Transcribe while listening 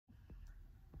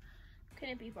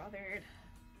couldn't be bothered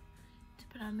to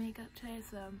put on makeup today,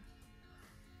 so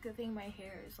good thing my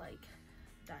hair is like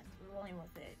done. We're rolling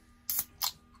with it.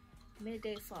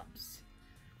 Midday slumps.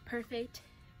 Perfect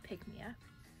pick-me-up.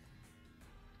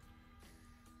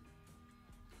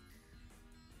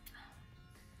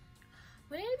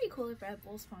 Wouldn't it be cool if Red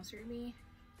Bull sponsored me?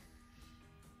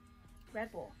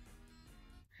 Red Bull.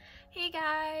 Hey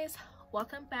guys,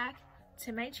 welcome back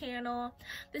to my channel.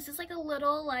 This is like a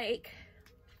little like,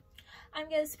 I'm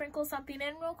gonna sprinkle something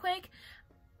in real quick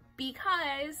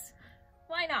because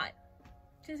why not?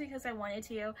 Just because I wanted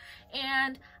to.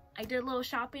 And I did a little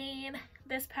shopping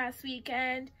this past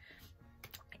weekend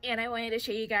and I wanted to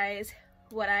show you guys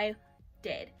what I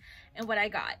did and what I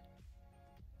got.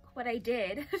 What I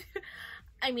did,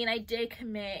 I mean, I did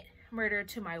commit murder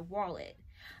to my wallet,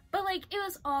 but like it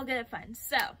was all good fun.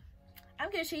 So I'm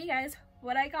gonna show you guys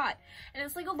what I got, and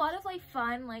it's like a lot of like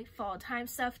fun like fall time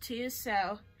stuff too,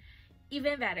 so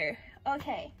even better.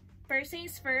 Okay, first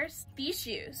things first, these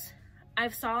shoes. I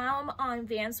saw them on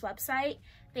Vans website.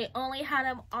 They only had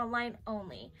them online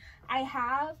only. I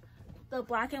have the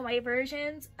black and white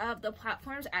versions of the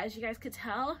platforms. As you guys could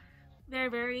tell, they're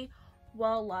very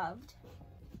well loved.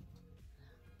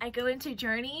 I go into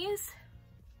Journeys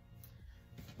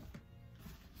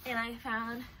and I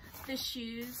found the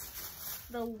shoes,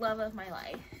 the love of my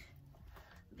life,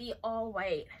 the all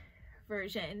white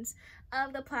versions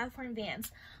of the platform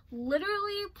Vans.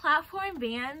 Literally, platform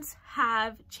Vans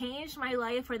have changed my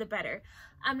life for the better.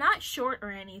 I'm not short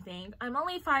or anything. I'm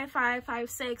only 5'5",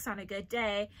 5'6" on a good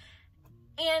day,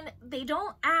 and they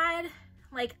don't add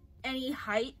like any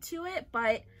height to it,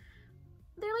 but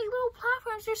they're like little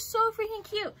platforms. They're so freaking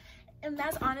cute. And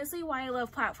that's honestly why I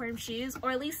love platform shoes,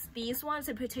 or at least these ones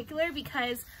in particular,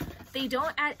 because they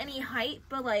don't add any height,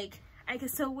 but like I can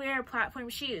still wear platform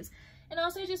shoes. And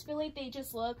also I just feel like they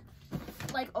just look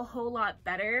like a whole lot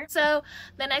better. So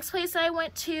the next place I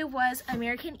went to was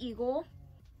American Eagle,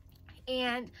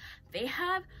 and they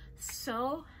have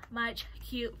so much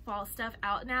cute fall stuff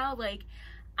out now. Like,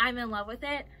 I'm in love with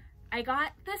it. I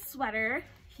got this sweater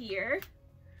here.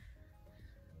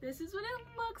 This is what it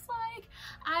looks like.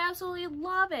 I absolutely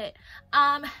love it.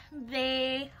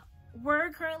 They were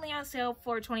currently on sale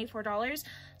for $24,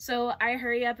 so I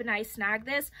hurry up and I snagged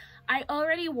this. I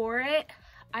already wore it.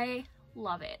 I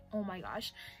love it. Oh my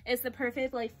gosh, it's the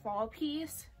perfect like fall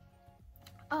piece.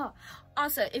 Oh,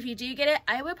 also, if you do get it,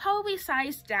 I would probably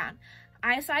size down.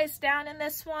 I sized down in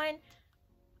this one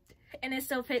and it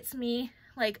still fits me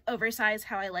like oversized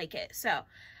how I like it, so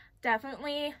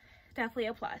definitely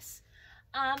a plus.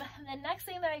 The next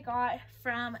thing that I got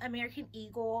from American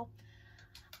Eagle,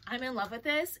 I'm in love with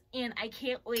this and I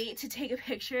can't wait to take a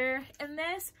picture in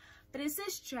this, but it's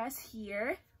this dress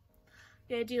here.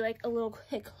 I'm gonna do like a little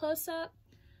quick close-up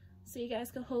so you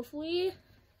guys can hopefully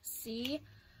see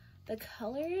the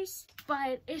colors,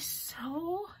 but it's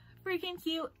so freaking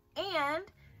cute and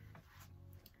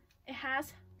it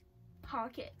has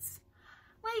pockets.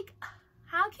 Like,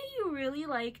 how can you really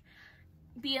like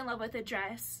be in love with a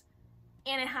dress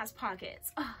and it has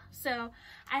pockets? Oh, so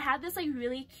I have this like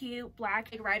really cute black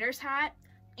like, rider's hat,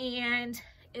 and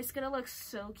it's gonna look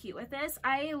so cute with this.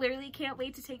 I literally can't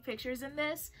wait to take pictures in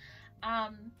this.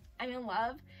 I'm in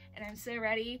love and I'm so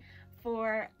ready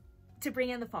to bring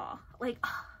in the fall. Like,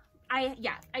 oh,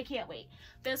 I can't wait.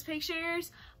 Those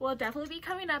pictures will definitely be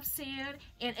coming up soon,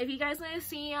 and if you guys want to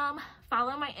see them,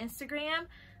 follow my Instagram.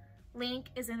 Link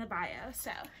is in the bio. So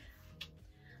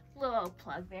little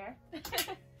plug there.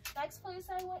 Next place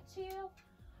I went to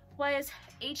was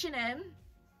H&M.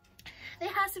 They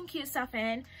had some cute stuff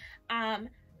in.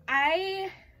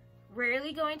 I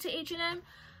rarely go into H&M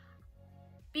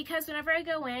because whenever I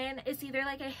go in, it's either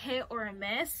like a hit or a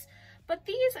miss. But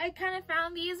these, I kind of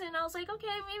found these and I was like, okay,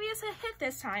 maybe it's a hit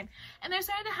this time. And they're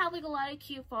starting to have like a lot of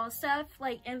cute fall stuff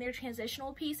like in their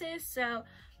transitional pieces, so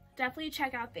definitely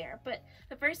check out there. But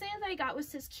the first thing that I got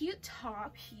was this cute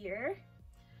top here.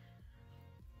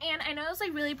 And I know it's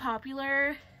like really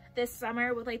popular this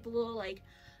summer with like the little like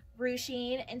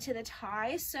ruching into the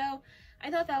tie, so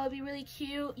I thought that would be really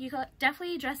cute. You could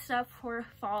definitely dress it up for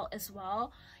fall as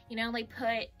well. You know, like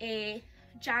put a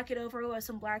jacket over with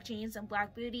some black jeans and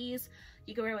black booties.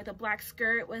 You can wear it with a black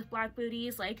skirt with black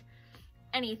booties, like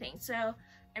anything. So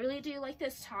I really do like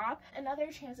this top. Another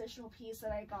transitional piece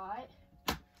that I got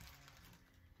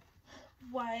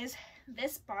was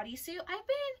this bodysuit. I've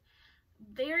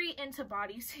been very into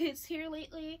bodysuits here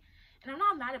lately and I'm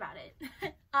not mad about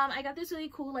it. I got this really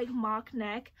cool like mock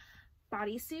neck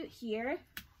bodysuit here.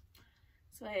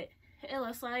 So it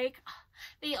looks like.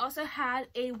 They also had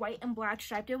a white and black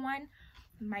striped one.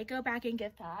 Might go back and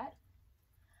get that.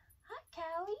 Hi,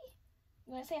 Callie.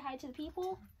 You want to say hi to the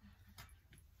people?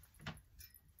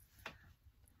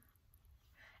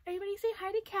 Everybody say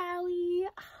hi to Callie.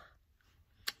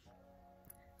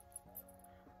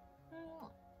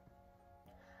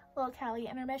 Little Callie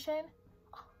intermission.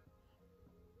 Oh,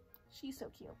 she's so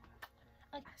cute.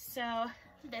 Okay, so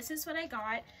this is what I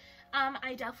got.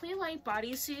 I definitely like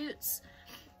bodysuits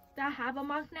that have a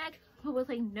mock neck but with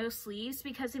like no sleeves,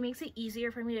 because it makes it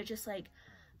easier for me to just like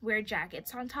wear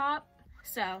jackets on top.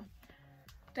 So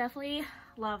definitely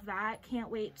love that. Can't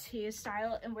wait to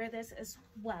style and wear this as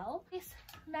well. This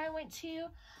that I went to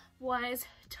was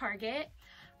Target.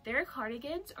 Their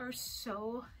cardigans are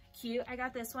so cute. I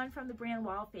got this one from the brand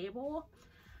Wild Fable.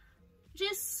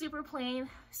 Just super plain,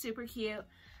 super cute.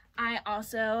 I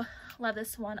also love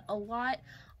this one a lot.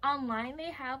 Online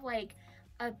they have like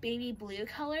a baby blue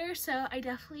color, so I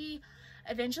definitely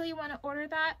eventually want to order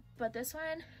that, but this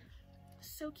one,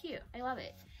 so cute. I love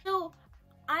it. So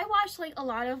I watched like a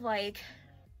lot of like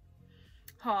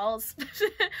hauls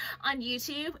on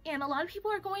YouTube, and a lot of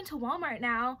people are going to Walmart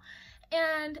now,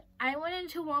 and I went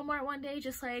into Walmart one day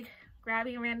just like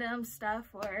grabbing random stuff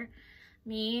for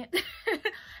me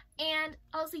and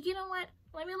I was like, you know what,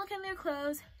 let me look in their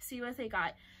clothes, see what they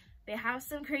got. They have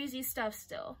some crazy stuff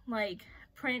still, like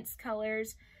prints,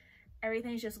 colors,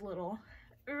 everything's just little,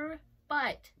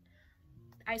 but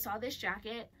I saw this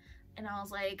jacket and I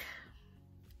was like,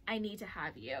 I need to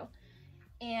have you.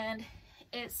 And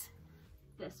it's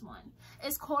this one.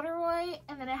 It's corduroy,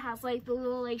 and then it has like the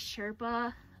little like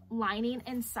Sherpa lining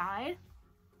inside.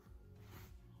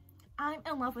 I'm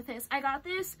in love with this. I got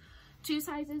this 2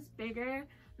 sizes bigger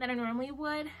than I normally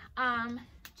would,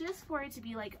 just for it to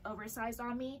be like oversized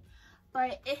on me,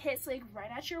 but it hits like right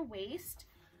at your waist.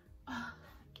 Oh,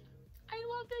 I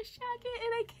love this jacket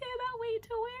and I cannot wait to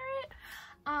wear it.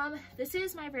 This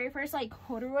is my very first like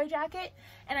corduroy jacket,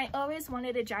 and I always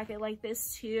wanted a jacket like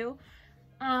this too.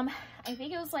 I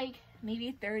think it was like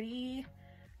maybe $30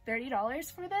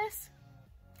 for this,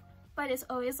 but it's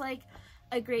always like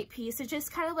a great piece to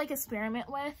just kind of like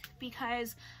experiment with,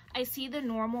 because I see the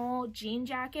normal jean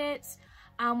jackets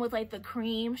with like the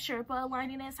cream Sherpa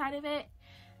lining inside of it,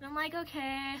 and I'm like,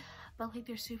 okay, but like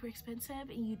they're super expensive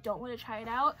and you don't want to try it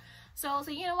out. So I was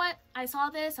like, you know what, I saw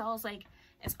this, I was like,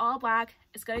 it's all black,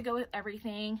 it's gonna go with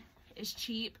everything, it's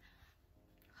cheap,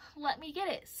 let me get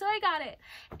it. So I got it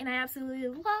and I absolutely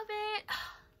love it.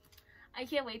 I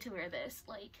can't wait to wear this.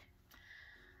 Like,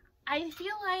 I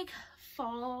feel like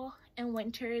fall and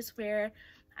winter is where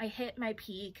I hit my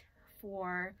peak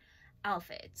for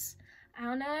outfits. I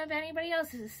don't know if anybody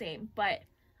else is the same, but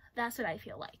that's what I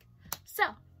feel like. So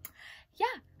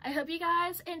yeah, I hope you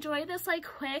guys enjoyed this like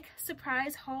quick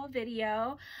surprise haul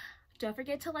video. Don't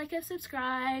forget to like and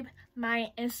subscribe.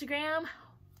 My Instagram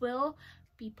will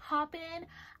be popping.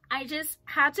 I just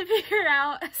had to figure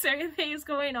out certain things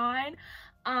going on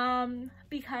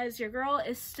because your girl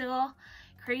is still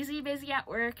crazy busy at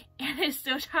work and is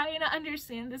still trying to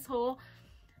understand this whole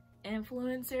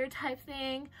influencer type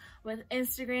thing with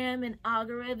Instagram and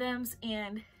algorithms,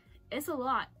 and it's a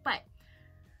lot, but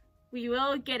we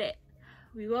will get it.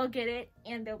 We will get it,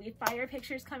 and there'll be fire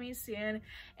pictures coming soon,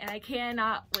 and I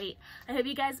cannot wait. I hope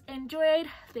you guys enjoyed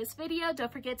this video.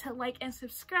 Don't forget to like and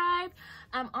subscribe.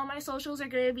 All my socials are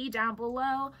going to be down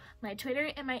below. My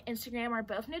Twitter and my Instagram are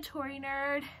both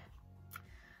NotoriNerd.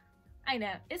 I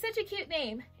know, it's such a cute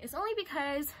name. It's only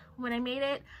because when I made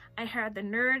it, I had the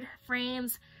nerd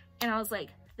frames, and I was like,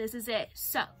 this is it.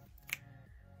 So,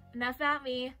 enough about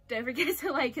me. Don't forget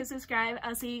to like and subscribe.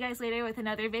 I'll see you guys later with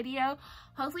another video.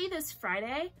 Hopefully this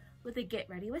Friday with a get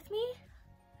ready with me.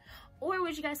 Or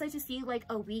would you guys like to see like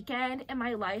a weekend in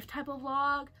my life type of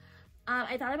vlog?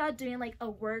 I thought about doing like a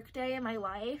work day in my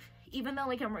life. Even though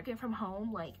like I'm working from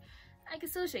home, like I can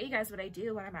still show you guys what I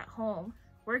do when I'm at home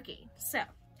working. So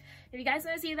if you guys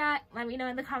want to see that, let me know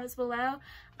in the comments below.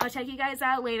 I'll check you guys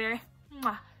out later.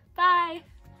 Mwah. Bye.